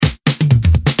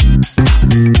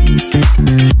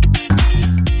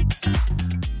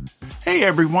Hey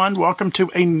everyone, welcome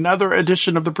to another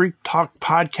edition of the Brief Talk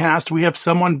podcast. We have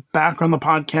someone back on the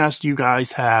podcast you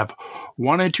guys have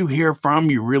wanted to hear from.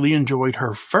 You really enjoyed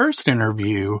her first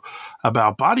interview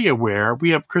about body aware. We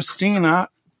have Kristina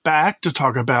back to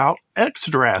talk about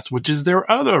XDress, which is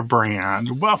their other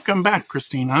brand. Welcome back,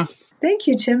 Kristina. Thank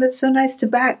you, Tim. It's so nice to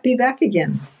be back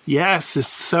again. Yes, it's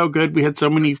so good. We had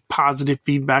so many positive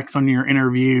feedbacks on your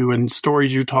interview and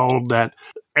stories you told that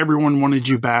everyone wanted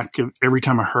you back. Every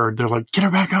time I heard, they're like, get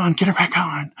her back on, get her back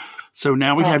on. So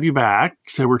now we have you back.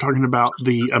 So we're talking about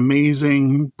the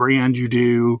amazing brand you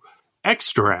do,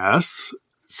 XDress.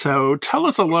 So tell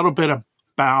us a little bit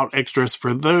about XDress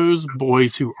for those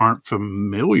boys who aren't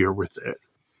familiar with it.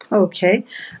 Okay.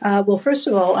 Well, first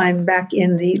of all, I'm back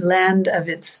in the land of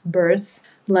its birth,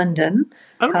 London.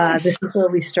 Oh, nice. This is where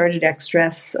we started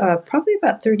XDress probably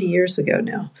about 30 years ago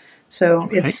now. So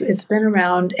Okay. it's been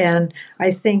around, and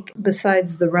I think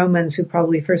besides the Romans who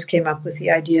probably first came up with the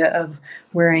idea of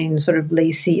wearing sort of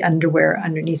lacy underwear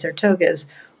underneath their togas,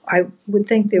 I would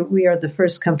think that we are the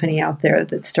first company out there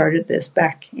that started this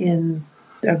back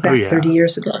 30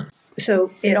 years ago.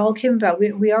 So it all came about.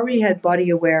 We already had body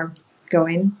aware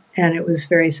going, and it was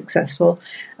very successful.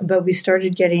 But we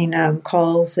started getting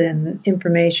calls and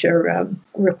information or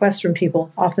requests from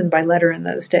people, often by letter in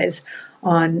those days,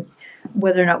 on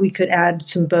whether or not we could add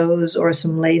some bows or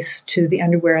some lace to the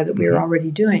underwear that we were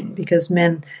already doing, because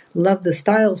men loved the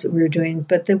styles that we were doing,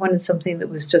 but they wanted something that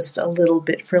was just a little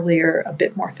bit frillier, a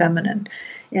bit more feminine.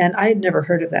 And I had never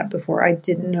heard of that before. I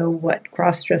didn't know what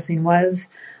cross-dressing was.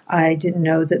 I didn't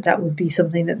know that that would be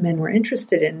something that men were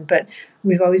interested in, but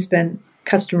we've always been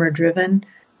customer-driven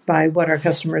by what our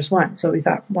customers want. So we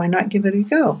thought, why not give it a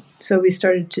go? So we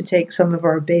started to take some of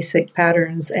our basic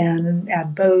patterns and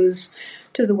add bows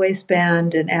to the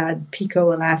waistband and add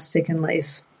picot elastic and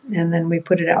lace. And then we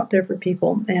put it out there for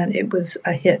people, and it was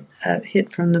a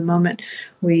hit from the moment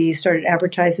we started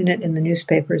advertising it in the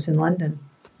newspapers in London.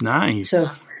 Nice. So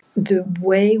the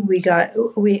way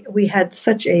we had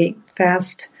such a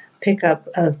fast pickup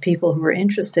of people who were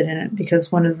interested in it,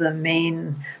 because one of the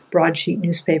main broadsheet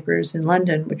newspapers in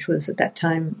London, which was at that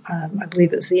time, I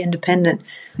believe it was The Independent,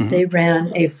 they ran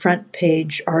a front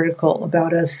page article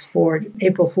about us for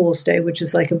April Fool's Day, which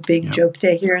is like a big joke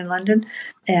day here in London.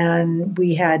 And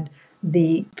we had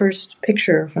the first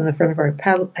picture from the front of our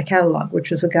catalog,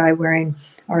 which was a guy wearing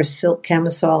our silk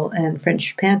camisole and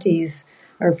French panties,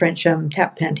 or French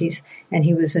tap panties, and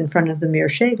he was in front of the mirror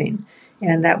shaving.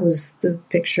 And that was the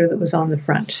picture that was on the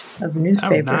front of the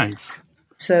newspaper. Oh, nice.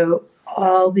 So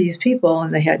all these people,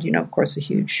 and they had, of course, a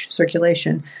huge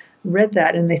circulation, read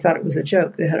that and they thought it was a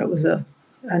joke. They thought it was an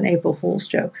April Fool's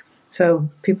joke. So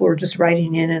people were just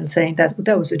writing in and saying, that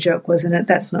was a joke, wasn't it?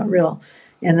 That's not real.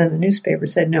 And then the newspaper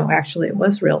said, no, actually it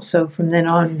was real. So from then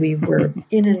on, we were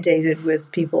inundated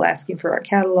with people asking for our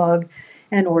catalog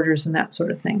and orders and that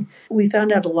sort of thing. We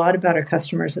found out a lot about our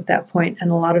customers at that point, and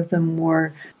a lot of them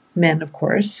were men, of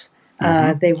course.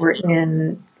 They were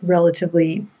in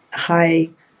relatively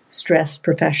high-stress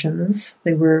professions.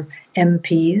 They were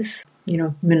MPs,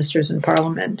 ministers in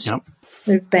parliament. Yep.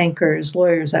 They're bankers,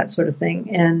 lawyers, that sort of thing.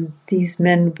 And these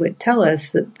men would tell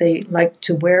us that they liked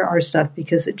to wear our stuff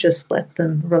because it just let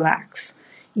them relax.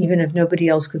 Even if nobody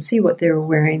else could see what they were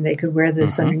wearing, they could wear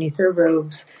this underneath their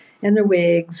robes and their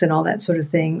wigs and all that sort of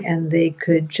thing. And they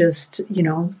could just,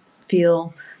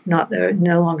 feel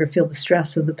no longer feel the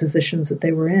stress of the positions that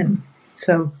they were in.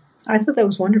 So I thought that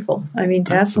was wonderful. I mean,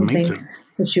 to have something amazing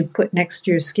that you put next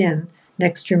to your skin,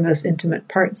 next to your most intimate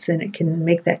parts, and it can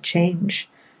make that change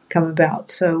come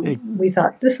about. So we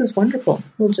thought, this is wonderful.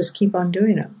 We'll just keep on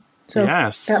doing it. So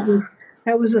yes. that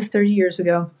was us 30 years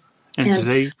ago. And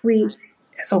today,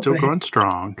 still going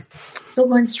strong. Still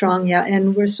going strong, yeah.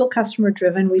 And we're still customer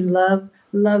driven. We love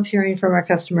hearing from our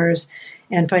customers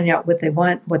and finding out what they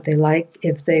want, what they like.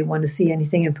 If they want to see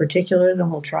anything in particular,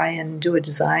 then we'll try and do a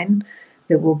design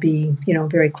that will be,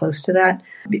 very close to that.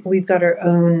 We've got our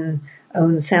own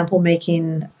sample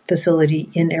making facility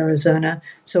in Arizona,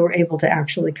 so we're able to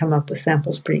actually come up with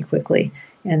samples pretty quickly,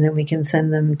 and then we can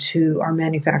send them to our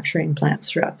manufacturing plants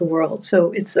throughout the world.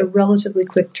 So it's a relatively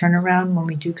quick turnaround when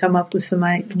we do come up with some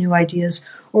new ideas,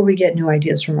 or we get new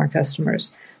ideas from our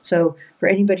customers. So for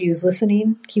anybody who's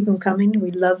listening, keep them coming.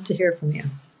 We'd love to hear from you.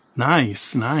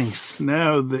 Nice.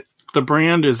 No, the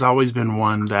brand has always been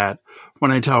one that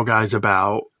when I tell guys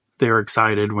about, they're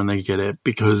excited when they get it,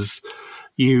 because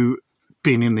you,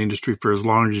 being in the industry for as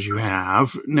long as you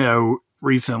have,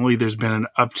 recently there's been an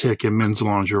uptick in men's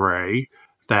lingerie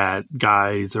that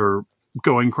guys are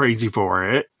going crazy for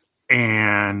it.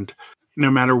 And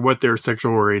no matter what their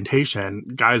sexual orientation,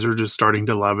 guys are just starting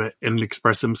to love it and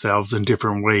express themselves in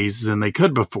different ways than they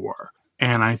could before.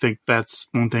 And I think that's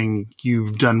one thing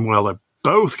you've done well at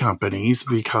both companies,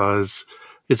 because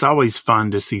it's always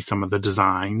fun to see some of the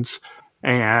designs.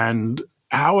 And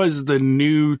how has the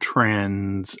new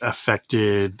trends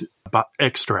affected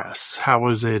XDress? How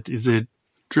is it? Is it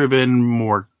driven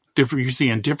more different? You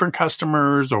seeing different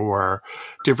customers or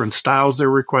different styles they're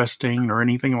requesting or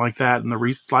anything like that in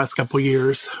the last couple of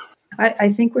years?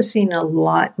 I think we're seeing a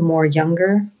lot more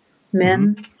younger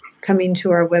men coming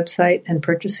to our website and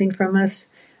purchasing from us.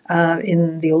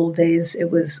 In the old days,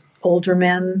 it was older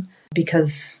men,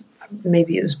 because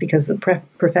maybe it was because of the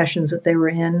professions that they were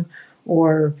in,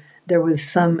 or there was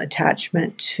some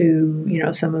attachment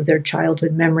to, some of their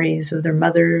childhood memories of their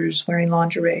mothers wearing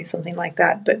lingerie, something like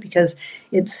that. But because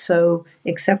it's so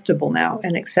acceptable now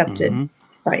and accepted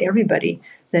by everybody,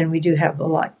 then we do have a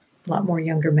lot more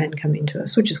younger men coming to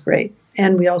us, which is great.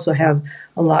 And we also have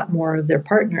a lot more of their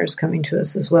partners coming to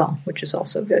us as well, which is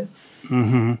also good.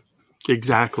 Mm-hmm.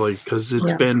 Exactly, because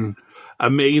it's been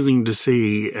amazing to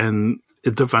see. And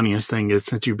the funniest thing is,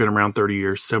 since you've been around 30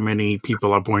 years, so many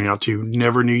people I'm pointing out to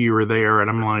never knew you were there. And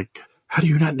I'm like, how do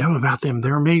you not know about them?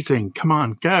 They're amazing. Come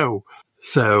on, go.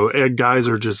 So guys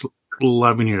are just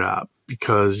loving it up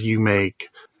because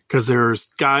there's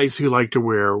guys who like to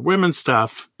wear women's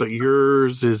stuff, but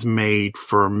yours is made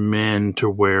for men to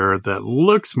wear that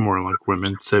looks more like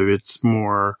women. So it's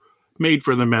more made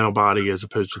for the male body as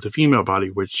opposed to the female body,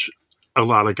 which a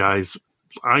lot of guys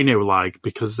I know like,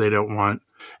 because they don't want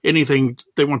anything,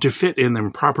 they want to fit in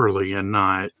them properly and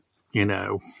not,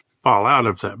 fall out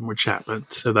of them, which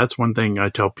happens. So that's one thing I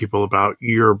tell people about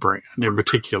your brand in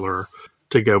particular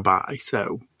to go buy.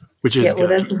 So, which is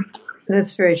good. Well,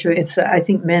 that's very true. It's I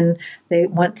think men, they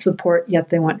want support, yet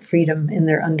they want freedom in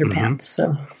their underpants.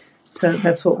 So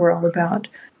that's what we're all about.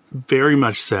 Very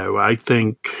much so. I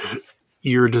think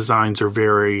your designs are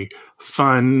very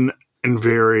fun and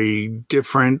very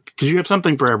different, because you have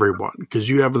something for everyone. Because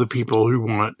you have the people who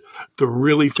want the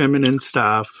really feminine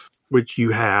stuff, which you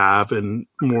have, and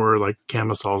more like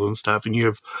camisoles and stuff. And you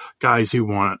have guys who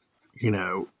want,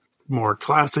 more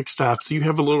classic stuff. So you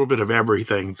have a little bit of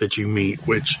everything that you meet,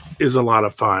 which is a lot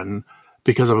of fun.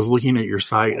 Because I was looking at your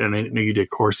site and I didn't know you did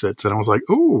corsets, and I was like,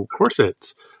 "Ooh,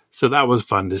 corsets!" So that was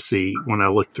fun to see when I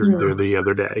looked through there the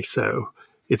other day. So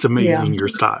it's amazing your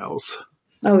styles.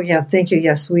 Oh, yeah. Thank you.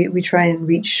 Yes, we try and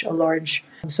reach a large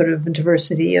sort of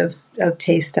diversity of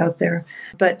taste out there.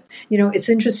 But, it's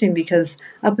interesting because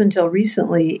up until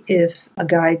recently, if a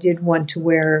guy did want to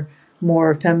wear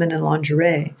more feminine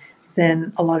lingerie,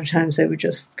 then a lot of times they would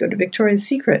just go to Victoria's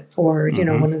Secret or,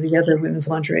 one of the other women's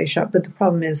lingerie shop. But the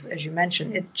problem is, as you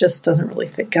mentioned, it just doesn't really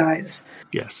fit guys.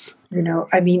 Yes. I know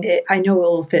it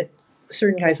will fit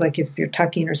certain guys, like if you're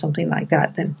tucking or something like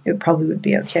that, then it probably would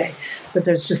be okay. But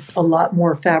there's just a lot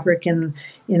more fabric in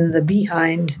the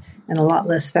behind and a lot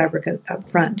less fabric up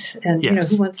front. And,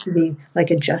 who wants to be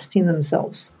like adjusting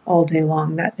themselves all day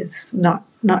long? That is not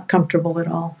comfortable at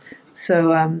all. So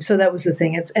that was the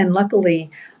thing. And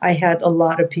luckily I had a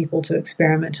lot of people to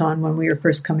experiment on when we were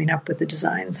first coming up with the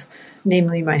designs,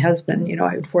 namely my husband.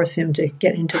 I would force him to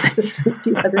get into this and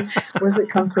see whether was it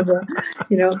comfortable.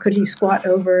 Could he squat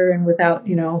over and without,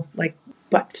 like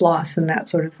butt floss and that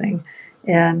sort of thing.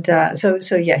 And so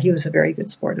he was a very good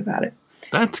sport about it.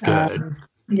 That's good.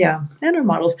 And our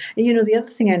models. And, the other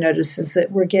thing I noticed is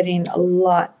that we're getting a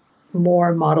lot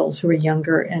more models who are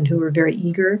younger and who are very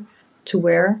eager to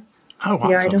wear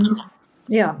the items.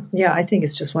 Yeah, I think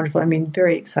it's just wonderful. I mean,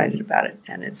 very excited about it.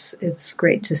 And it's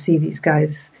great to see these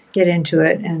guys get into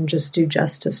it and just do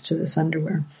justice to this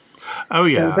underwear. Oh,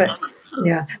 yeah. But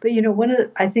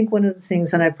I think one of the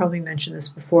things, and I probably mentioned this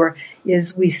before,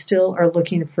 is we still are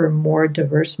looking for more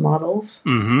diverse models.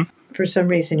 Mm-hmm. For some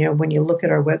reason, when you look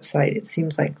at our website, it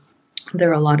seems like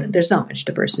there's not much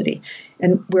diversity.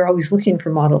 And we're always looking for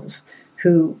models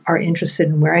who are interested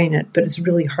in wearing it, but it's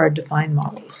really hard to find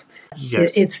models.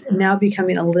 Yes. It's now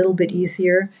becoming a little bit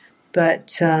easier,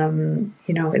 but,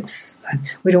 we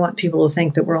don't want people to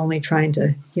think that we're only trying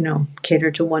to,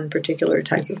 cater to one particular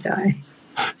type of guy.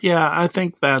 Yeah, I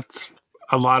think that's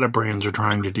a lot of brands are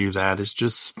trying to do that, is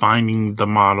just finding the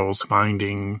models,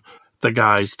 finding the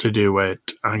guys to do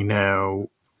it. I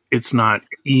know it's not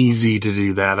easy to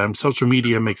do that. Social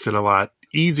media makes it a lot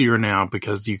easier now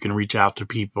because you can reach out to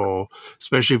people,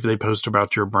 especially if they post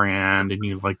about your brand and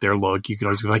you like their look. You can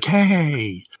always be like,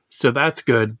 "Hey," so that's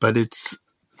good. But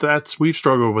we've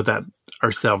struggled with that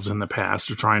ourselves in the past,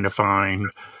 of trying to find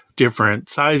different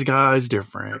size guys,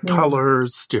 different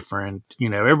colors, different,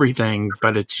 everything.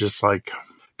 But it's just like,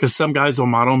 Because some guys will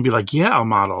model and be like, yeah, I'll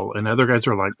model. And other guys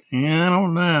are like, I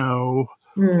don't know.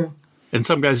 Mm. And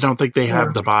some guys don't think they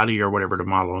have the body or whatever to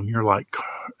model. And you're like,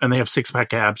 and they have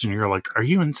 6-pack abs. And you're like, are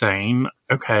you insane?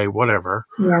 Okay, whatever.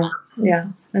 Yeah,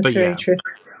 that's very true.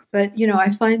 But, I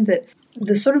find that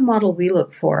the sort of model we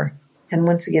look for, and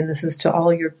once again, this is to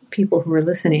all your people who are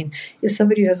listening, is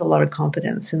somebody who has a lot of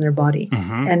confidence in their body.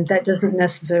 Mm-hmm. And that doesn't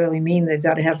necessarily mean they've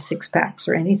got to have 6 packs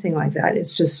or anything like that.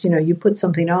 It's just, you put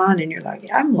something on and you're like,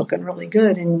 I'm looking really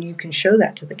good. And you can show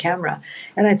that to the camera.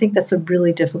 And I think that's a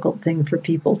really difficult thing for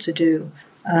people to do.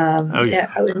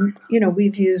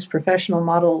 We've used professional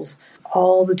models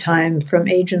all the time from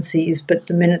agencies, but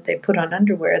the minute they put on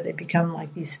underwear, they become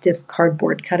like these stiff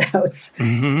cardboard cutouts.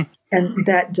 Mm-hmm. And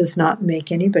that does not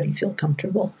make anybody feel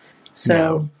comfortable.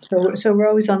 So we're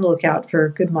always on the lookout for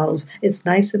good models. It's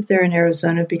nice if they're in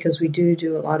Arizona because we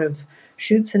do a lot of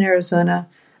shoots in Arizona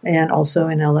and also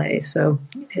in LA. So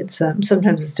it's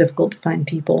sometimes it's difficult to find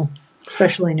people,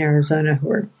 especially in Arizona,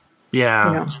 who are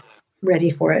ready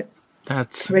for it.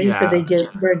 That's ready for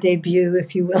their debut,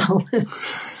 if you will.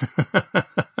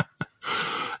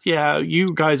 Yeah,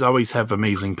 you guys always have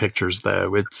amazing pictures,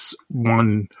 though. It's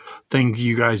one thing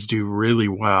you guys do really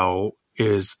well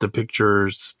is the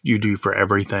pictures you do for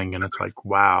everything. And it's like,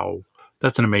 wow,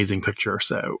 that's an amazing picture.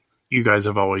 So you guys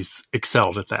have always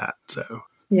excelled at that. So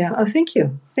yeah. Oh, thank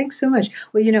you. Thanks so much.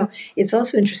 Well, it's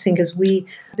also interesting because we've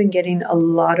been getting a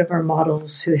lot of our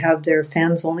models who have their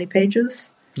fans only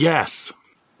pages. Yes.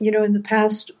 In the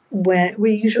past, when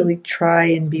we usually try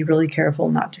and be really careful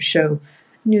not to show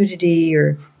nudity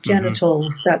or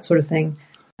genitals, that sort of thing,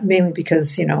 mainly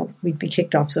because, we'd be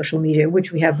kicked off social media,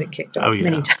 which we have been kicked off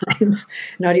many times,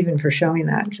 not even for showing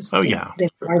that. Just they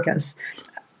don't like us.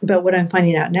 But what I'm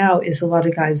finding out now is a lot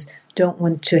of guys don't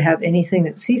want to have anything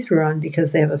that's see-through on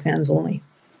because they have a fans only.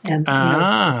 And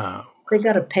they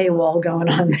got a paywall going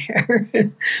on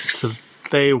there. So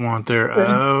they want their,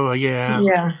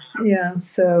 Yeah.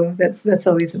 So that's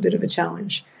always a bit of a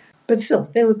challenge. But still,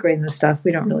 they look great in the stuff.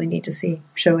 We don't really need to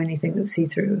show anything that's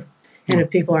see-through. And if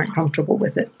people aren't comfortable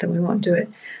with it, then we won't do it.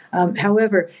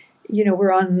 However,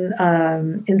 we're on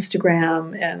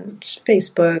Instagram and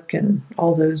Facebook and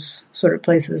all those sort of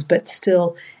places. But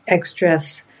still,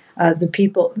 XDress, the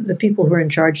people who are in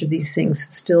charge of these things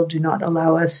still do not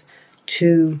allow us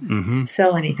to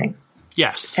sell anything.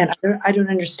 Yes. And I don't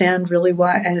understand really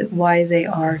why they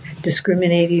are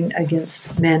discriminating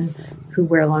against men who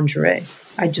wear lingerie.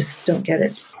 I just don't get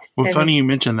it. Well, funny you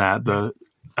mentioned that. The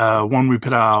one we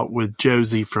put out with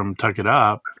Josie from Tuck It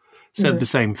Up said the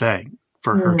same thing.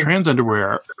 For her trans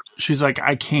underwear, she's like,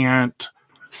 I can't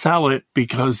sell it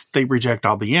because they reject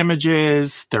all the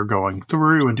images. They're going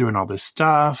through and doing all this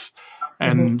stuff.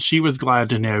 And she was glad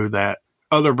to know that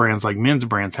other brands like men's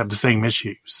brands have the same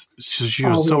issues.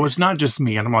 So it's not just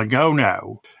me. And I'm like, oh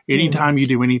no. Anytime you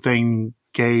do anything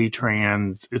gay,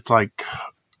 trans, it's like,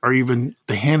 or even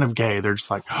the hint of gay, they're just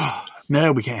like, oh,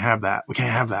 no, we can't have that. We can't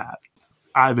have that.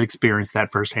 I've experienced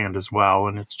that firsthand as well.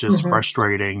 And it's just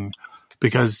frustrating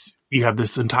because you have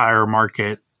this entire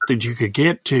market that you could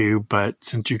get to, but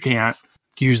since you can't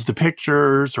use the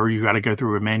pictures or you got to go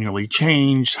through and manually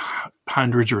change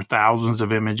hundreds or thousands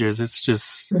of images, it's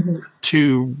just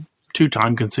too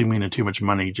time consuming and too much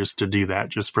money just to do that,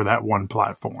 just for that one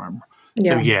platform.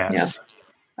 Yeah, so yes.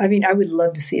 Yeah. I mean, I would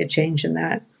love to see a change in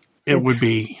that. It would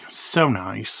be so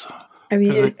nice. I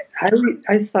mean,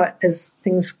 I thought as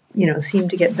things, seem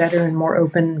to get better and more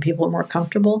open and people are more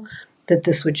comfortable, that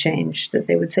this would change, that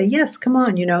they would say, yes, come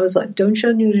on, it's like, don't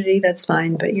show nudity, that's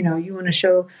fine. But, you want to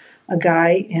show a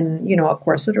guy in, a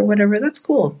corset or whatever, that's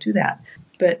cool, do that.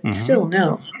 But still,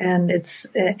 no. And it's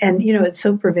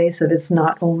so pervasive. It's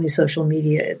not only social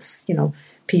media. It's,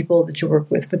 people that you work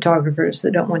with, photographers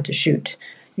that don't want to shoot,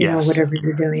 whatever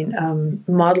you're doing,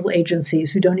 model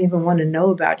agencies who don't even want to know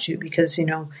about you because,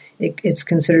 it's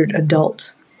considered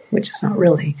adult, which is not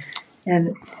really.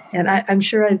 And I'm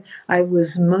sure I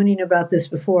was moaning about this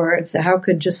before. It's how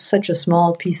could just such a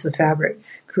small piece of fabric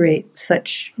create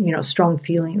such, strong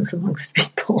feelings amongst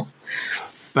people?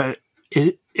 But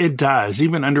it does.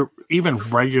 Even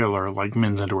regular like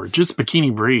men's underwear, just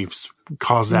bikini briefs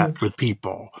cause that with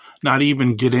people. Not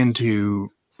even get into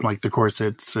like the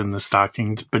corsets and the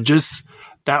stockings, but just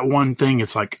that one thing.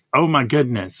 It's like, oh my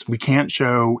goodness, we can't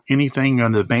show anything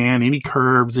on the band, any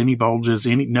curves, any bulges,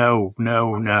 no.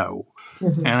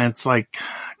 And it's like,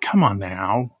 come on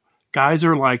now. Guys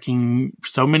are liking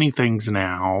so many things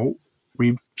now.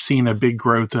 We've seen a big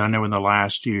growth, I know, in the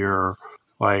last year.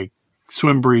 Like,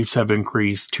 swim briefs have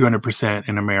increased 200%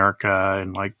 in America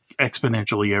and like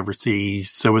exponentially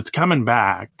overseas. So it's coming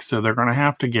back. So they're going to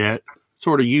have to get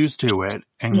sort of used to it.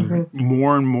 And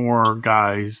more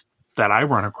guys that I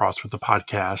run across with the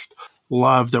podcast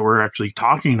love that we're actually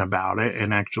talking about it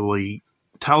and actually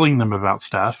telling them about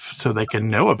stuff so they can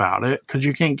know about it, because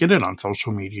you can't get it on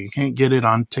social media. You can't get it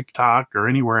on TikTok or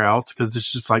anywhere else, because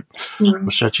it's just like, we'll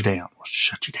shut you down. We'll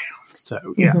shut you down.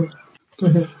 So, yeah,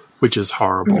 which is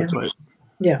horrible, but,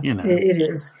 you know. It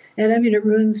is. And I mean, it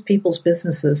ruins people's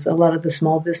businesses. A lot of the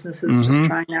small businesses just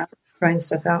trying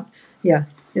stuff out. Yeah,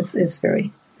 it's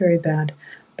very, very bad.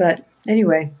 But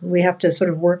anyway, we have to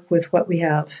sort of work with what we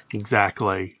have.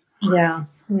 Exactly. Yeah.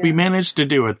 We managed to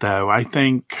do it, though. I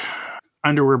think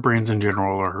underwear brands in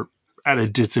general are at a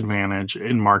disadvantage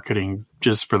in marketing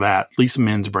just for that. At least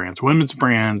men's brands. Women's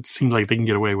brands seems like they can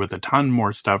get away with a ton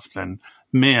more stuff than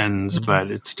men's,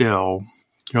 but it's still,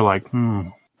 you're like,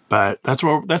 But that's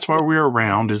why we're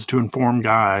around, is to inform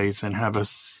guys and have a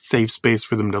safe space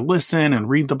for them to listen and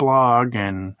read the blog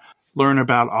and learn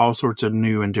about all sorts of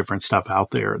new and different stuff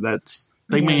out there that's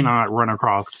they may not run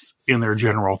across in their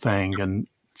general thing. And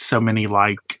so many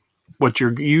like what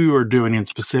you are doing in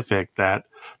specific,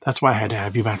 that's why I had to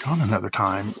have you back on another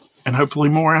time, and hopefully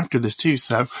more after this too.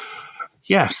 So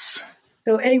yes.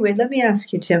 So anyway, let me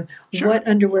ask you, Tim,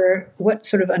 what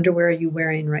sort of underwear are you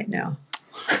wearing right now?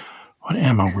 What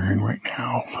am I wearing right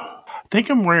now? I think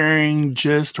I'm wearing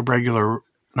just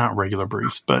not regular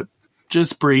briefs, but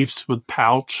just briefs with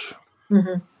pouch.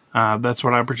 That's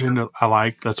what I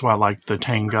like. That's why I like the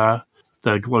Tanga,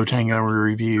 the Glow Tanga we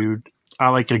reviewed. I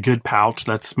like a good pouch.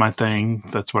 That's my thing.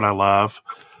 That's what I love.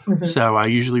 So I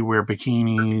usually wear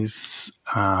bikinis,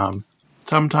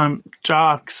 sometimes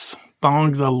jocks,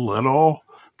 thongs a little.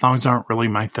 Thongs aren't really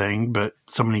my thing, but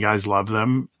so many guys love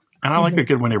them. And I like a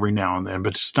good one every now and then,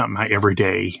 but it's not my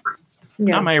everyday,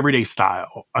 not my everyday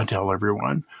style, I tell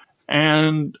everyone.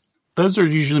 And those are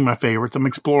usually my favorites. I'm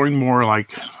exploring more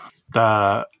like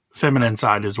the feminine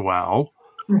side as well.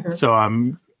 So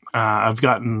I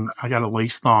got a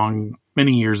lace thong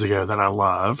many years ago that I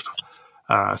loved.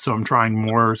 So I'm trying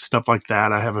more stuff like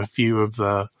that. I have a few of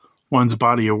the ones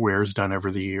Body wears done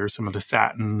over the years, some of the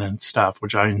satin and stuff,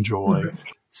 which I enjoy.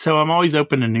 So I'm always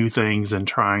open to new things and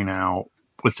trying out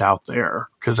what's out there,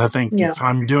 because I think if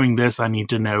I'm doing this, I need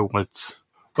to know what's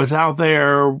out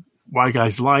there, why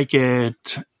guys like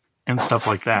it, and stuff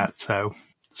like that. So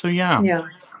yeah.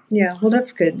 Well,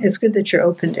 that's good. It's good that you're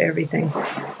open to everything.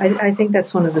 I think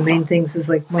that's one of the main things is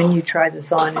like when you try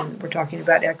this on, and we're talking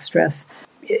about XDress,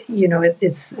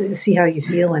 it's see how you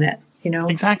feel in it.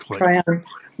 Exactly. Try on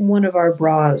one of our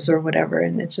bras or whatever,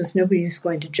 and it's just nobody's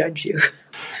going to judge you.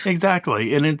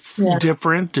 Exactly. And it's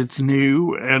different, it's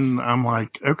new, and I'm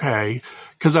like, okay,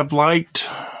 because I've liked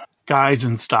guys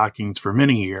in stockings for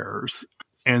many years,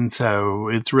 and so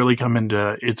it's really come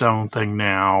into its own thing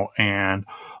now, and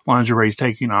lingerie's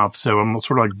taking off, so I'm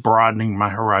sort of like broadening my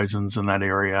horizons in that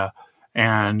area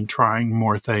and trying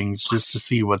more things just to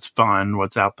see what's fun,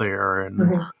 what's out there.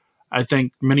 And I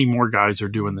think many more guys are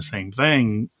doing the same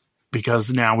thing,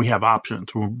 because now we have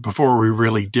options. Before we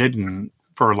really didn't,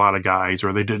 for a lot of guys,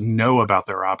 or they didn't know about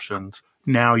their options.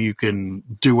 Now you can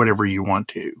do whatever you want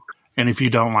to. And if you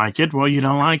don't like it, well, you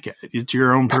don't like it. It's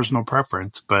your own personal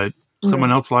preference, but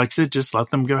someone else likes it, just let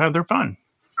them go have their fun.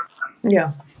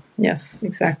 Yeah. Yes,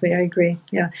 exactly. I agree.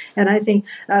 Yeah. And I think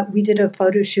we did a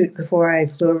photo shoot before I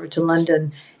flew over to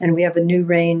London, and we have a new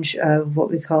range of what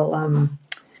we call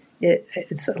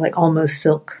it's like almost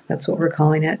silk. That's what we're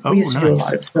calling it. We used to do a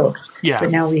lot of silk. Yeah. But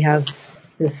now we have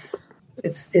this,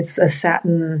 it's a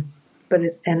satin,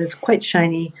 and it's quite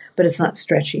shiny, but it's not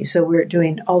stretchy. So we're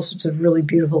doing all sorts of really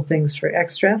beautiful things for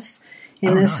XDress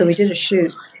in this. Nice. So we did a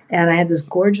shoot, and I had this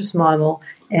gorgeous model,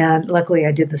 and luckily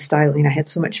I did the styling. I had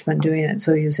so much fun doing it.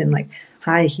 So he was in like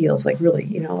high heels, like really,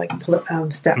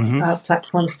 platform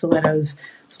stilettos,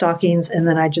 stockings, and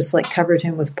then I just like covered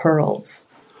him with pearls.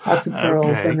 Lots of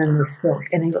pearls, and then the silk.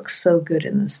 And he looks so good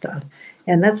in this stuff.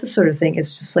 And that's the sort of thing,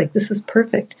 it's just like, this is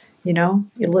perfect. You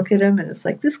look at him and it's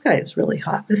like, this guy is really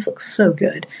hot. This looks so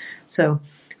good. So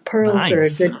pearls are a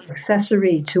good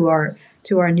accessory to our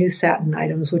new satin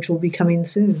items, which will be coming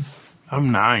soon. Oh,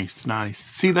 nice.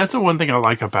 See, that's the one thing I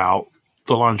like about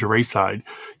the lingerie side.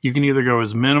 You can either go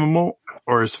as minimal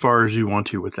or as far as you want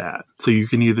to with that. So you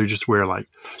can either just wear like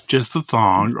just the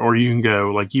thong, or you can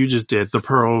go like you just did, the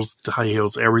pearls, the high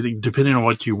heels, everything, depending on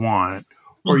what you want,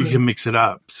 or you can mix it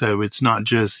up. So it's not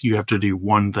just you have to do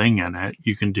one thing in it.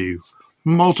 You can do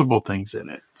multiple things in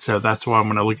it. So that's why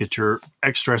when I look at your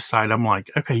XDress site, I'm like,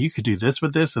 okay, you could do this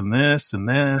with this and this and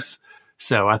this.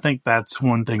 So I think that's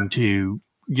one thing too,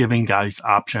 giving guys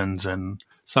options. And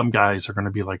some guys are going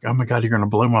to be like, oh my God, you're going to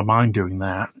blow my mind doing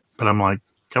that. But I'm like,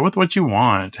 go with what you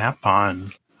want. Have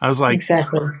fun. I was like,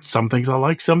 Exactly. some things I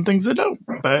like, some things I don't.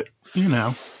 But,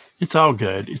 it's all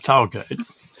good. It's all good.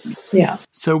 Yeah.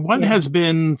 So what Yeah. has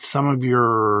been some of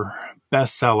your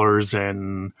best sellers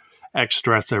and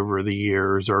XDress over the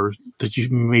years, or that you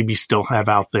maybe still have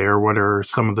out there? What are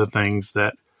some of the things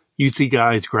that you see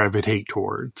guys gravitate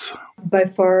towards? By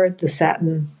far, the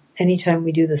satin. Anytime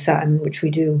we do the satin, which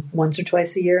we do once or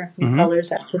twice a year, new colors,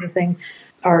 that sort of thing,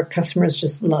 our customers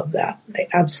just love that. They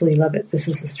absolutely love it. This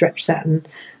is a stretch satin,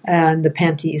 and the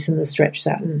panties in the stretch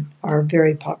satin are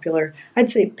very popular. I'd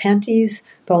say panties,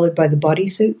 followed by the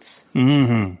bodysuits,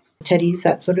 teddies,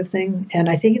 that sort of thing. And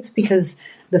I think it's because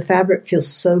the fabric feels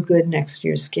so good next to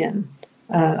your skin.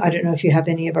 I don't know if you have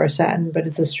any of our satin, but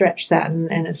it's a stretch satin,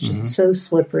 and it's just so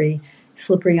slippery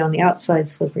on the outside,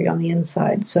 slippery on the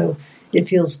inside. So it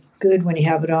feels good when you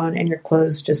have it on, and your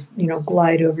clothes just,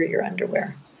 glide over your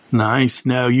underwear. Nice.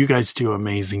 No, you guys do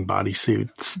amazing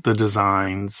bodysuits. The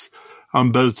designs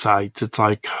on both sides. It's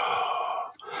like,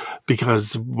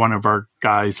 because one of our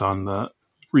guys on the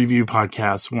review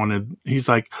podcast he's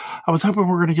like, I was hoping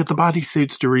we were going to get the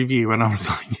bodysuits to review. And I was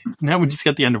like, no, we just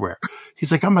got the underwear.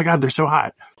 He's like, oh my God, they're so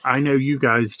hot. I know you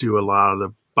guys do a lot of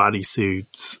the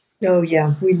bodysuits. Oh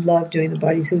yeah. We love doing the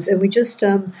bodysuits. And we just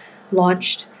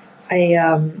launched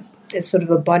it's sort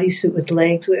of a bodysuit with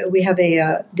legs. We have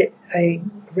a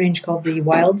range called the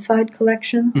Wild Side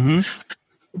collection.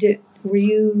 Did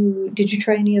you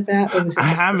try any of that? Or was it I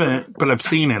haven't, but I've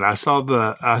seen it. I saw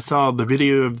the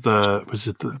video of was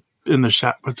it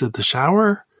the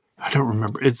shower? I don't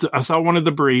remember. I saw one of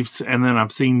the briefs, and then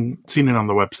I've seen it on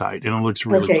the website, and it looks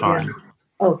really fun. Yeah.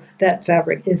 Oh, that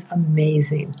fabric is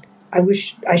amazing. I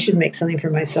wish I should make something for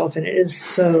myself, and it is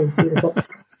so beautiful.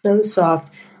 So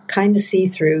soft, kind of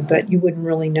see-through, but you wouldn't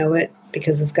really know it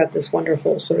because it's got this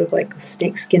wonderful sort of like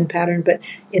snake skin pattern, but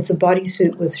it's a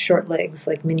bodysuit with short legs,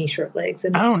 like mini short legs.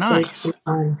 And it's nice. So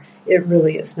fun. It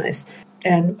really is nice.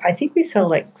 And I think we sell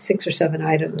like 6 or 7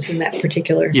 items in that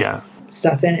particular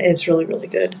stuff, and it's really, really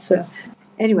good. So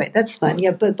anyway, that's fun.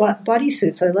 Yeah, but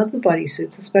bodysuits, I love the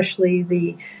bodysuits, especially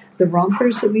the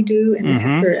rompers that we do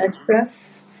for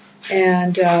XDress.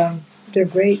 And they're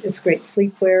great. It's great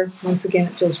sleepwear. Once again,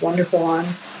 it feels wonderful on.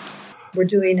 We're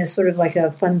doing a sort of like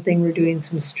a fun thing. We're doing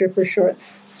some stripper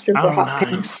shorts, hot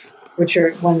pants, which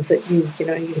are ones that you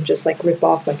can just like rip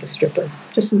off like a stripper,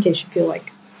 just in case you feel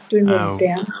like doing a little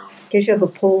dance, in case you have a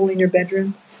pole in your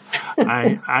bedroom.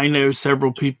 I know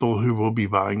several people who will be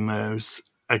buying those.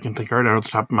 I can think right off the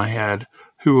top of my head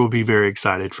who will be very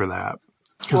excited for that,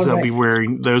 because they'll be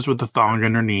wearing those with the thong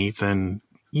underneath and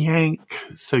yank.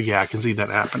 So yeah, I can see that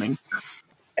happening.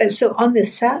 So on the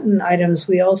satin items,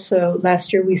 we also,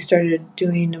 last year we started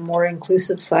doing a more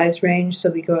inclusive size range. So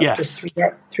we go up to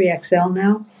 3XL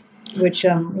now, which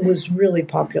was really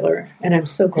popular. And I'm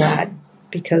so glad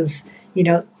because,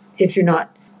 if you're not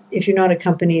a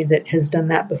company that has done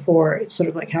that before, it's sort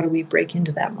of like, how do we break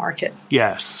into that market?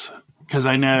 Yes, because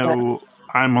I know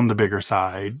I'm on the bigger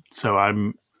side. So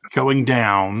I'm going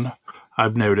down.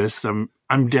 I've noticed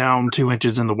I'm down 2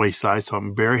 inches in the waist size, so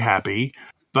I'm very happy.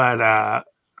 But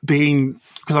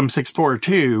because I'm 6'4"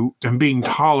 too, and being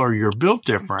taller, you're built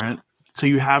different. So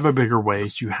you have a bigger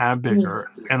waist, you have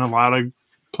bigger, and a lot of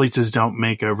places don't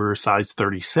make over size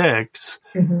 36.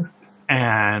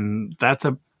 And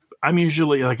I'm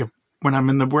usually like, when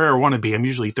I'm in where I want to be, I'm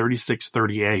usually 36,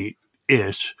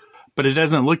 38-ish, but it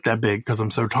doesn't look that big because I'm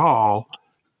so tall.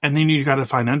 And then you got to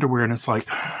find underwear, and it's like,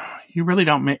 you really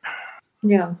don't make.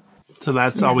 Yeah. So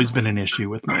that's always been an issue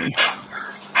with me.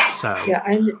 So. Yeah,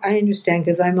 I understand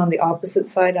because I'm on the opposite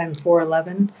side. I'm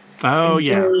 4'11". Oh,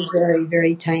 yeah. Very, very,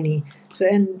 very tiny. So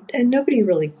and nobody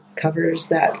really covers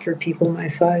that for people my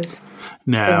size.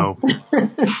 No.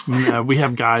 No, we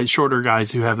have shorter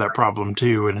guys who have that problem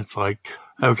too, and it's like,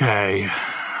 okay.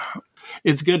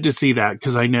 It's good to see that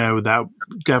because I know that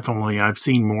definitely I've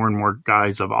seen more and more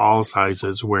guys of all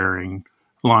sizes wearing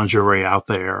lingerie out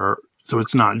there. So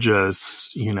it's not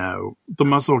just, the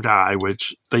muscle guy,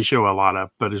 which they show a lot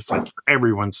of, but it's like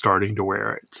everyone's starting to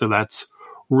wear it. So that's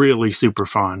really super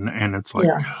fun. And it's like,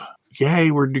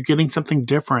 yay, we're getting something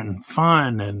different and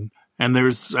fun. And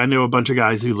I know a bunch of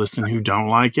guys who listen who don't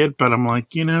like it, but I'm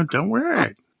like, don't wear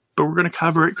it. But we're going to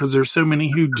cover it because there's so many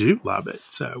who do love it.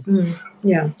 So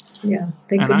yeah.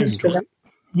 Thank goodness for that.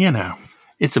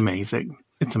 It's amazing.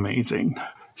 It's amazing.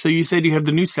 So you said you have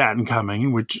the new satin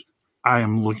coming, which I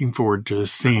am looking forward to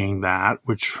seeing that,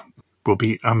 which will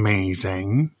be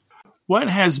amazing. What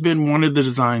has been one of the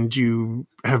designs you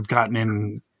have gotten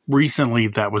in recently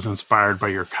that was inspired by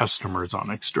your customers on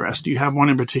XDress? Do you have one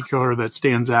in particular that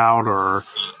stands out, or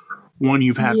one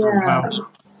you've had for a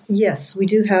while? Yes, we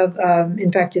do have.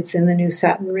 In fact, it's in the new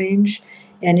satin range.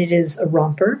 and it is a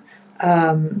romper.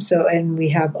 And we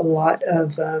have a lot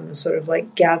of sort of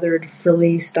like gathered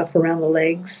frilly stuff around the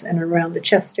legs and around the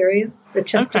chest area, the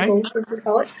chesticle, as we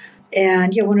call it.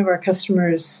 And one of our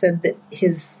customers said that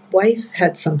his wife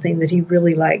had something that he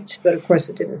really liked, but of course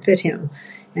it didn't fit him.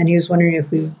 And he was wondering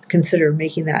if we would consider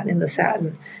making that in the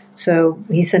satin. So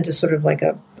he sent us sort of like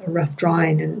a rough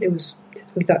drawing, and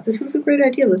we thought, this is a great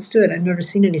idea. Let's do it. I've never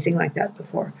seen anything like that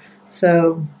before.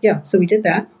 So we did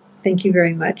that. Thank you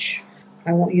very much.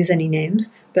 I won't use any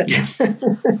names, but yes.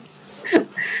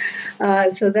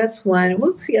 So that's one.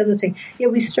 What was the other thing?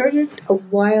 We started a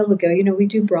while ago. We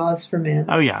do bras for men.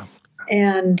 Oh, yeah.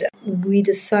 And we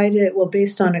decided,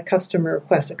 based on a customer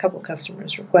request, a couple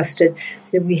customers requested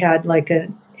that we had like a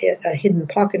hidden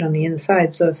pocket on the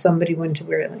inside. So if somebody wanted to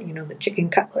wear, the chicken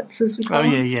cutlets, as we call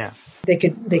them, yeah, they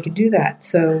could do that.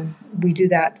 So we do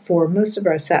that for most of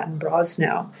our satin bras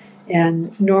now.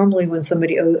 And normally when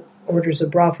somebody orders a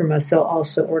bra from us, they'll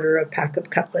also order a pack of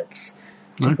cutlets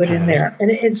to put in there.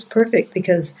 And it's perfect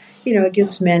because, it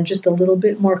gives men just a little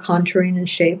bit more contouring and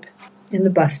shape in the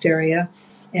bust area,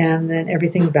 and then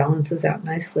everything balances out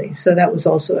nicely. So that was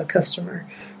also a customer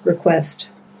request.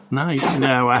 Nice.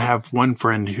 No, I have one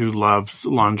friend who loves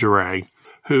lingerie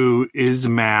who is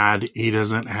mad he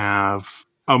doesn't have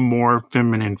a more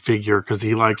feminine figure because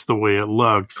he likes the way it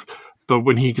looks. But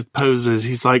when he poses,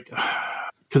 he's like,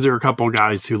 because there are a couple of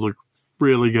guys who look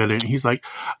really good, and he's like,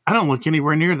 I don't look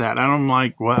anywhere near that. And I'm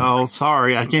like, well,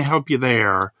 sorry, I can't help you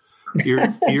there.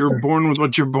 You're born with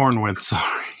what you're born with.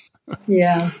 Sorry.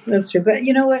 Yeah, that's true. But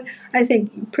you know what? I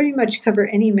think pretty much cover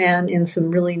any man in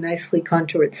some really nicely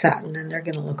contoured satin, and they're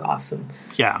going to look awesome.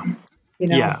 Yeah.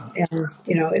 Yeah. And,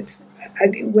 it's,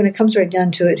 when it comes right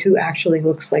down to it, who actually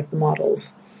looks like the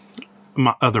models?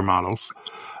 Other models.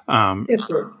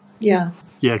 Yeah.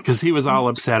 Yeah, because he was all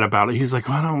upset about it. He's like,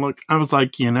 well, I don't look. I was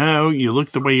like, you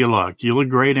look the way you look. You look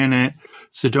great in it.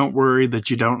 So don't worry that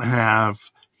you don't have,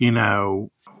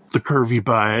 the curvy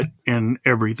butt and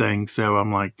everything. So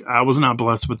I'm like, I was not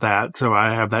blessed with that. So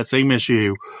I have that same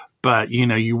issue. But,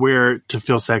 you wear it to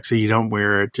feel sexy. You don't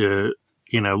wear it to,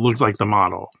 look like the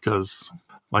model. Because,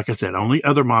 like I said, only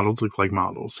other models look like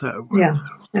models. So yeah,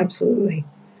 absolutely.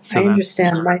 So I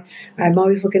understand. I'm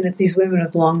always looking at these women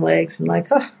with long legs and like,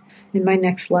 in my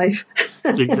next life.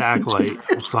 Exactly.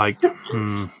 It's like,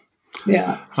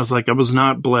 Yeah. I was like, I was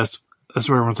not blessed. That's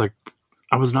where everyone's like,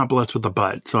 I was not blessed with the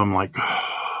butt. So I'm like,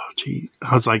 oh, gee.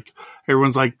 I was like,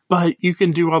 everyone's like, but you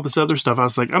can do all this other stuff. I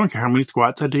was like, I don't care how many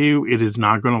squats I do. It is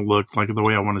not going to look like the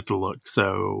way I want it to look.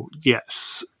 So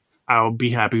yes, I'll be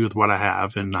happy with what I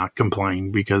have and not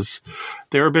complain because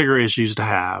there are bigger issues to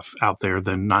have out there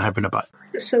than not having a butt.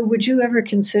 So would you ever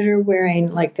consider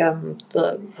wearing like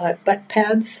the butt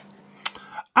pads?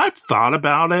 I've thought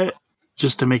about it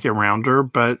just to make it rounder,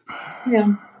 but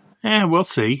we'll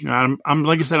see. I'm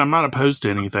like I said, I'm not opposed to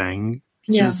anything.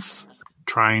 Just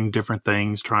trying different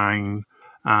things.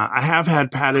 I have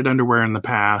had padded underwear in the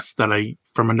past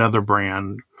from another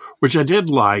brand, which I did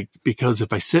like because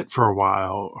if I sit for a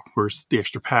while, of course, the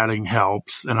extra padding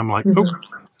helps. And I'm like,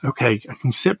 okay, I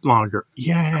can sit longer.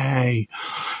 Yay.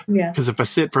 Yeah. Because if I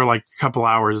sit for like a couple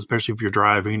hours, especially if you're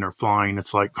driving or flying,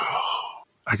 it's like,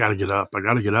 I got to get up.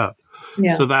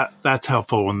 Yeah. So that's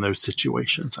helpful in those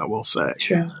situations, I will say.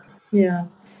 Sure. Yeah.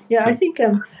 Yeah, so, I think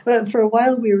for a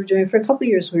while for a couple of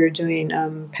years, we were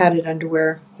doing padded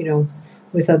underwear,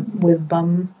 with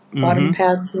bum bottom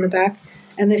pads in the back,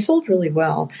 and they sold really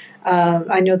well.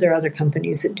 I know there are other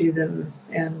companies that do them,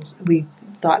 and we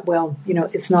thought, well,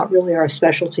 it's not really our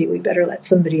specialty. We better let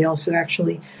somebody else who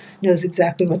actually knows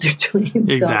exactly what they're doing.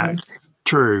 Exactly.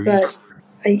 True. But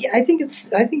I think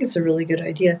it's a really good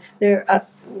idea. There,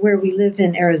 where we live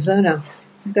in Arizona,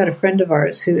 we've got a friend of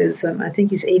ours who is, I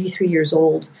think he's 83 years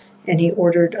old, and he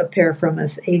ordered a pair from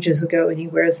us ages ago, and he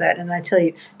wears that. And I tell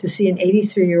you, to see an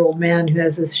 83-year-old man who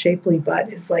has this shapely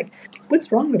butt is like,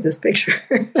 what's wrong with this picture?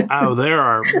 Oh, there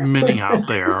are many out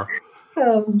there.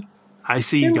 I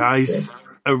see guys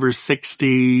over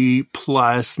 60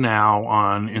 plus now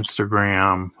on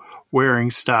Instagram wearing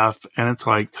stuff, and it's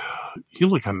like, you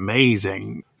look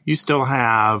amazing. You still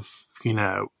have,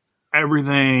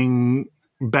 everything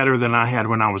better than I had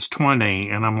when I was 20.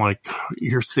 And I'm like,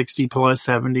 you're 60 plus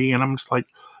 70. And I'm just like,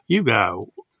 you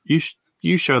go,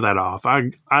 you show that off.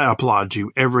 I applaud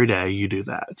you every day you do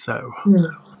that. So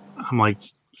I'm like,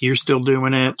 you're still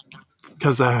doing it.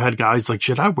 Because I had guys like,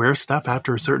 should I wear stuff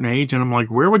after a certain age? And I'm like,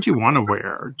 where would you want to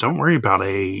wear? Don't worry about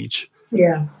age.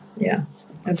 Yeah.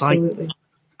 Absolutely. Like,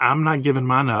 I'm not giving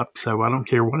mine up, so I don't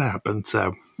care what happens.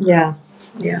 So Yeah.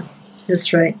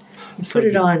 That's right. Put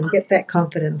it on. Get that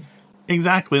confidence.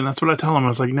 Exactly. And that's what I tell them. I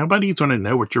was like, nobody's going to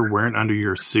know what you're wearing under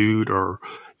your suit or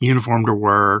uniform to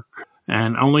work.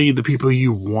 And only the people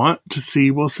you want to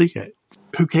see will see it.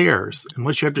 Who cares?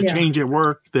 Unless you have to change at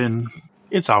work, then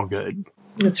it's all good.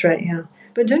 That's right, yeah.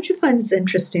 But don't you find it's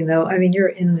interesting, though? I mean, you're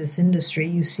in this industry,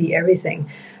 you see everything.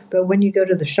 But when you go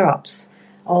to the shops,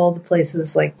 all the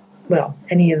places like, well,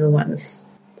 any of the ones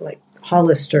like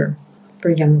Hollister for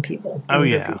young people. Oh,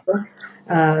 yeah. People,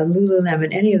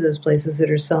 Lululemon, any of those places that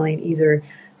are selling either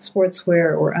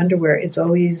sportswear or underwear, it's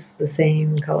always the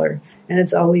same color and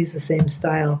it's always the same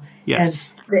style.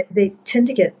 Yes. And they tend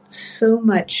to get so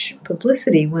much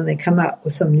publicity when they come out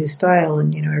with some new style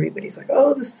and, everybody's like,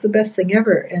 oh, this is the best thing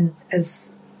ever. And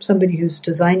as somebody who's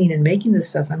designing and making this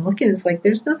stuff, I'm looking, it's like,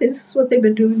 there's nothing, this is what they've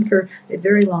been doing for a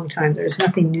very long time. There's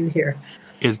nothing new here.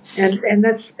 And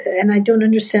I don't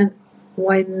understand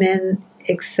why men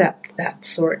accept that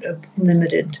sort of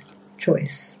limited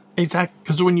choice. Exactly.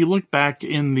 Because when you look back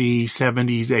in the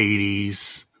 70s,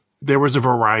 80s, there was a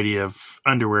variety of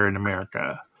underwear in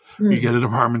America. You get a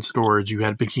department stores, you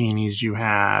had bikinis, you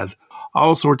had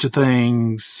all sorts of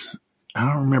things. I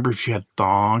don't remember if you had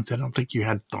thongs. I don't think you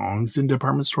had thongs in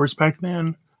department stores back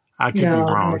then. I could be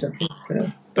wrong. I don't think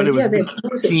so. But it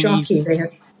was jockey. They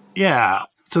had. Yeah.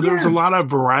 So there was a lot of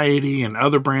variety and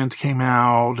other brands came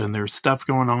out and there's stuff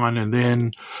going on. And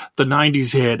then the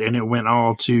 90s hit and it went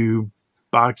all to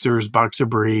boxers, boxer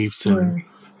briefs, and,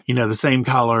 the same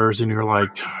colors. And you're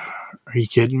like, are you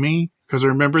kidding me? Because I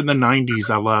remember in the 90s,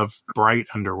 I loved bright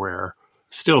underwear.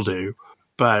 Still do.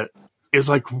 But it's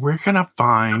like, where can I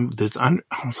find this? I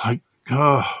was like,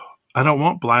 oh, I don't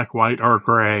want black, white, or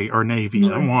gray, or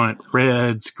navy. I want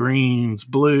reds, greens,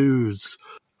 blues.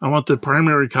 I want the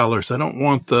primary colors. I don't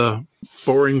want the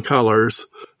boring colors.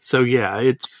 So,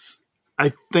 yeah,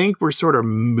 I think we're sort of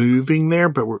moving there,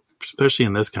 but especially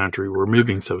in this country, we're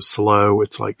moving so slow.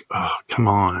 It's like, oh, come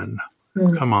on.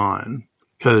 Come on.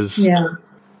 Because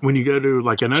when you go to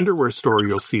like an underwear store,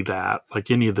 you'll see that,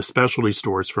 like any of the specialty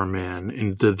stores for men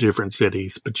in the different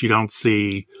cities, but you don't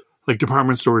see, like,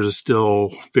 department stores are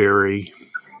still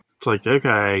it's like,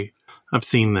 okay, I've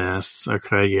seen this.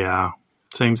 Okay, yeah.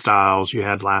 Same styles you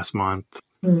had last month.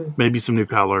 Maybe some new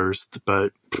colors,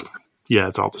 but yeah,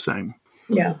 it's all the same.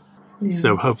 Yeah.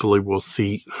 So hopefully we'll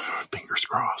see. Fingers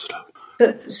crossed.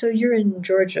 So you're in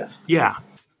Georgia? Yeah.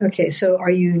 Okay, so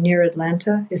are you near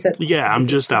Atlanta? Is that? Yeah, I'm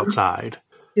just outside.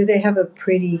 Do they have a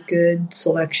pretty good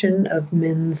selection of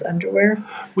men's underwear?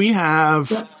 We have,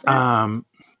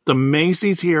 the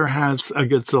Macy's here has a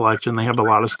good selection. They have a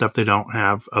lot of stuff they don't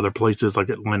have other places like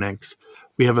at Lennox.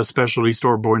 We have a specialty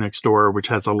store, Boy Next Door, which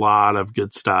has a lot of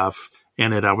good stuff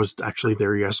in it. I was actually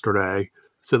there yesterday.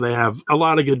 So they have a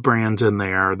lot of good brands in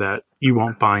there that you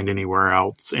won't find anywhere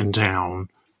else in town.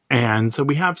 And so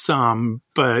we have some,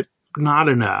 but not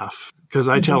enough. Because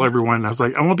I tell everyone, I was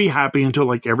like, I won't be happy until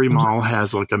like every mall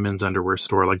has like a men's underwear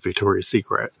store like Victoria's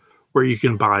Secret, where you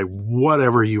can buy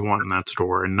whatever you want in that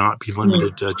store and not be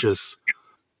limited to just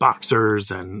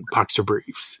boxers and boxer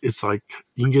briefs. It's like,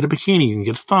 you can get a bikini, you can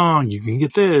get a thong, you can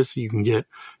get this, you can get,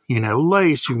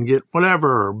 lace, you can get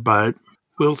whatever, but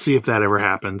we'll see if that ever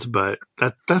happens. But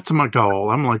that's my goal.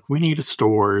 I'm like, we need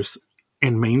stores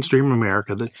in mainstream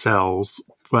America that sells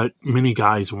what many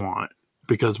guys want.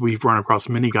 Because we've run across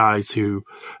many guys who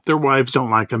their wives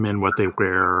don't like them in what they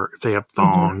wear. If they have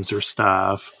thongs or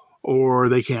stuff, or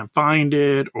they can't find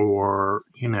it, or,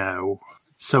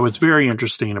 So it's very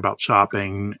interesting about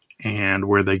shopping and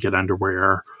where they get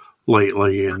underwear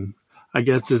lately. And I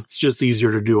guess it's just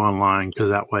easier to do online because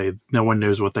that way no one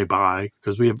knows what they buy.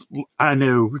 Because I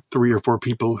know 3 or 4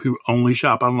 people who only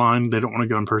shop online. They don't want to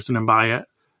go in person and buy it.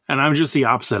 And I'm just the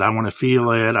opposite. I want to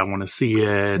feel it. I want to see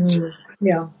it.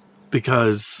 Yeah.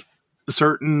 Because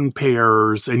certain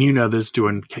pairs, and this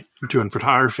doing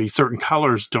photography, certain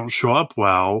colors don't show up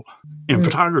well in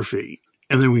photography.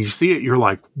 And then when you see it, you're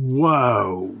like,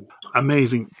 whoa,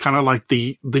 amazing. Kind of like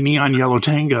the neon yellow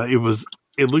Tanga.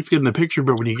 It looks good in the picture,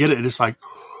 but when you get it, it's like,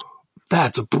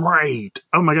 that's bright.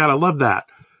 Oh my God, I love that.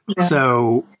 Yeah.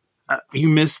 So you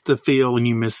miss the feel and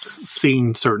you miss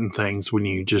seeing certain things when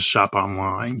you just shop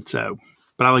online.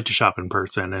 But I like to shop in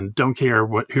person and don't care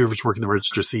what whoever's working the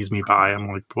register sees me buy. I'm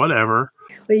like, whatever.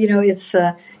 But,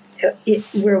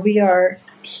 it's where we are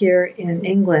here in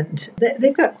England.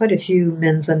 They've got quite a few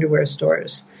men's underwear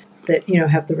stores that,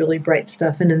 have the really bright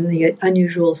stuff and then the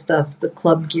unusual stuff, the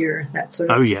club gear, that sort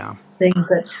of thing.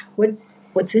 But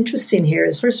what's interesting here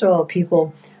is, first of all,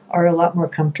 people are a lot more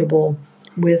comfortable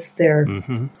with their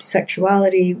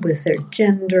sexuality, with their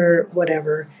gender,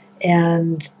 whatever.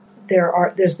 And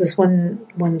there's this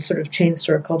one sort of chain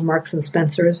store called Marks and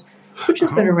Spencer's which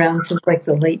has been around since like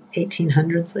the late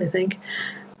 1800s, I think.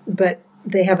 But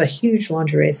they have a huge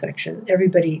lingerie section.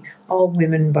 All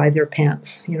women buy their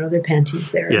pants, their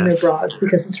panties there and their bras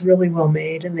because it's really well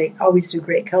made and they always do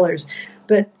great colors.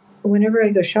 But whenever I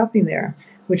go shopping there,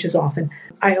 which is often,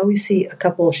 I always see a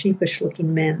couple of sheepish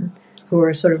looking men who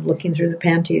are sort of looking through the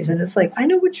panties. And it's like, I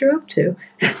know what you're up to.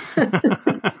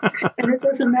 And it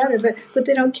doesn't matter, but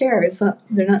they don't care.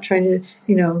 They're not trying to,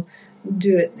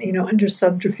 do it, under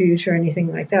subterfuge or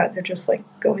anything like that. They're just like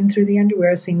going through the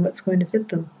underwear, seeing what's going to fit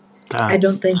them. I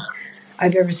don't think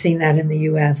I've ever seen that in the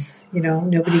U.S.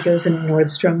 Nobody goes in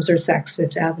Nordstrom's or Saks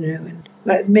Fifth Avenue.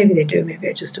 And maybe they do. Maybe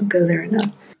I just don't go there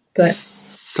enough. But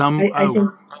someone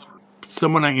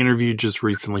I interviewed just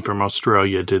recently from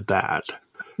Australia did that.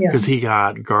 Because he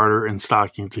got garter and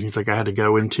stockings. And he's like, I had to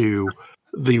go into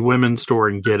the women's store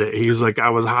and get it. He's like, I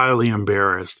was highly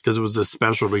embarrassed because it was a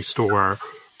specialty store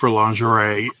for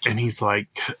lingerie. And he's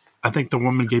like, I think the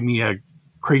woman gave me a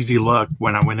crazy look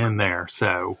when I went in there.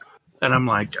 So, and I'm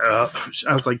like, I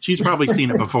was like, she's probably seen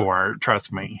it before.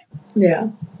 Trust me. Yeah,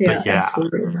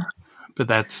 absolutely. But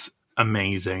that's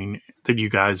amazing that you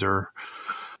guys are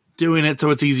doing it so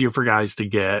it's easier for guys to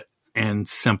get and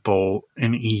simple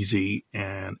and easy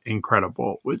and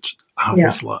incredible, which I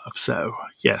always love. So,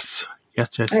 yes. I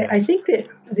think that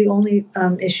the only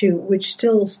issue, which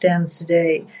still stands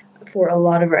today for a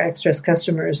lot of our XDress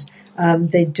customers,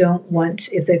 they don't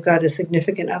want, if they've got a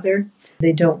significant other,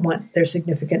 they don't want their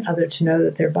significant other to know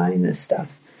that they're buying this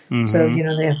stuff. Mm-hmm. So,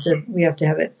 we have to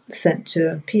have it sent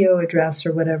to a PO address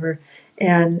or whatever.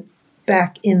 And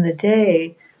back in the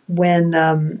day when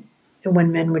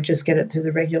men would just get it through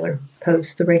the regular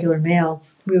post, the regular mail,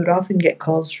 we would often get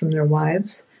calls from their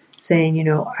wives saying,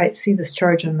 I see this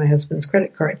charge on my husband's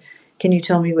credit card. Can you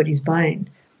tell me what he's buying?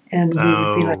 And we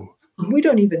would be like, we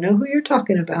don't even know who you're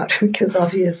talking about because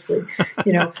obviously,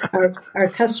 our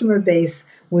customer base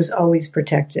was always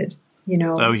protected.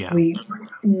 We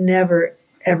never,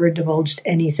 ever divulged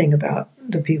anything about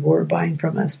the people who were buying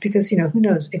from us because, who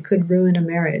knows, it could ruin a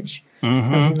marriage,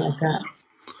 something like that.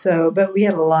 So, but we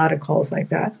had a lot of calls like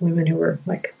that, women who were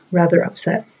like rather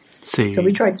upset. So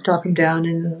we tried to talk them down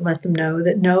and let them know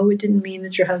that no, it didn't mean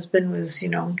that your husband was,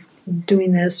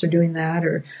 doing this or doing that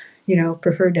or,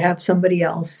 preferred to have somebody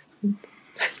else.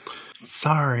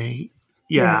 Sorry.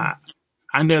 Yeah.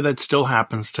 I know that still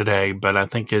happens today, but I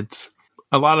think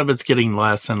a lot of it's getting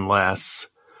less and less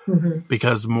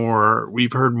because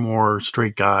we've heard more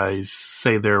straight guys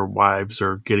say their wives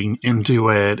are getting into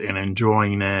it and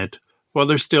enjoying it. Well,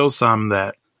 there's still some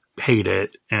that hate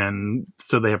it, and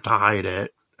so they have to hide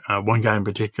it. One guy in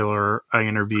particular I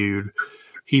interviewed,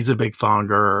 he's a big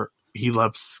thonger. He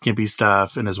loves skimpy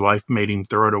stuff, and his wife made him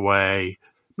throw it away.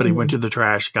 But he went to the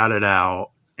trash, got it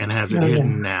out, and has it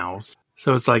hidden now.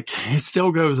 So it's like, it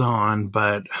still goes on,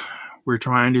 but we're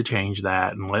trying to change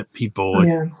that and let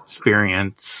people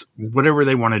experience whatever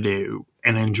they want to do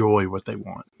and enjoy what they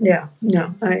want. Yeah,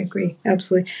 no, I agree.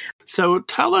 Absolutely. So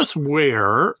tell us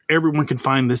where everyone can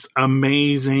find this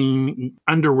amazing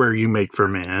underwear you make for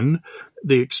men,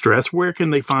 the XDress. Where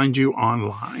can they find you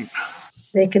online?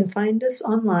 They can find us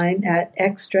online at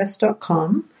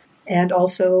xdress.com. And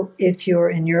also, if you're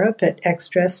in Europe, at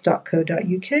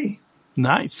xdress.co.uk.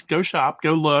 Nice. Go shop.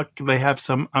 Go look. They have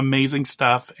some amazing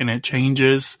stuff, and it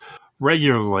changes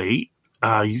regularly.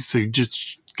 So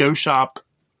just go shop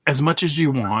as much as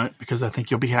you want, because I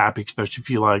think you'll be happy, especially if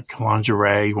you like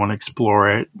lingerie, you want to explore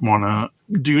it, want to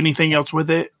do anything else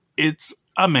with it. It's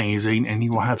amazing, and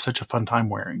you will have such a fun time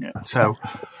wearing it. So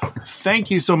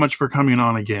thank you so much for coming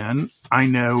on again. I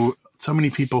know so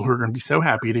many people who are going to be so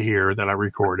happy to hear that I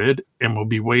recorded, and will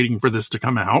be waiting for this to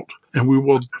come out. And we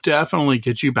will definitely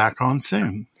get you back on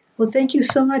soon. Well, thank you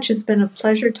so much. It's been a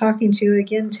pleasure talking to you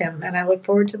again, Tim, and I look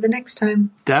forward to the next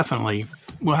time. Definitely.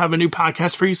 We'll have a new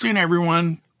podcast for you soon,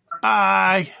 everyone.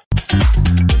 Bye.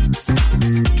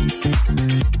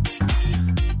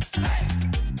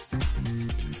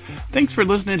 Thanks for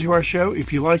listening to our show.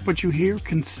 If you like what you hear,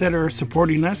 consider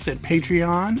supporting us at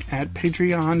Patreon at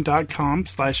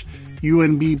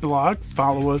patreon.com/UNBblog.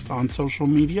 Follow us on social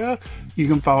media. You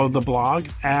can follow the blog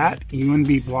at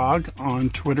UNBblog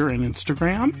on Twitter and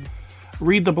Instagram.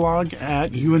 Read the blog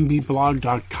at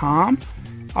unbblog.com.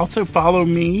 Also follow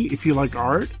me if you like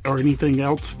art or anything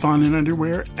else fun in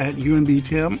underwear at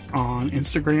UNBTim on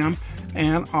Instagram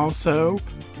and also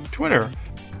Twitter.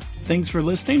 Thanks for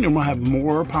listening, and we'll have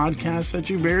more podcasts at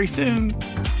you very soon.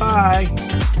 Bye.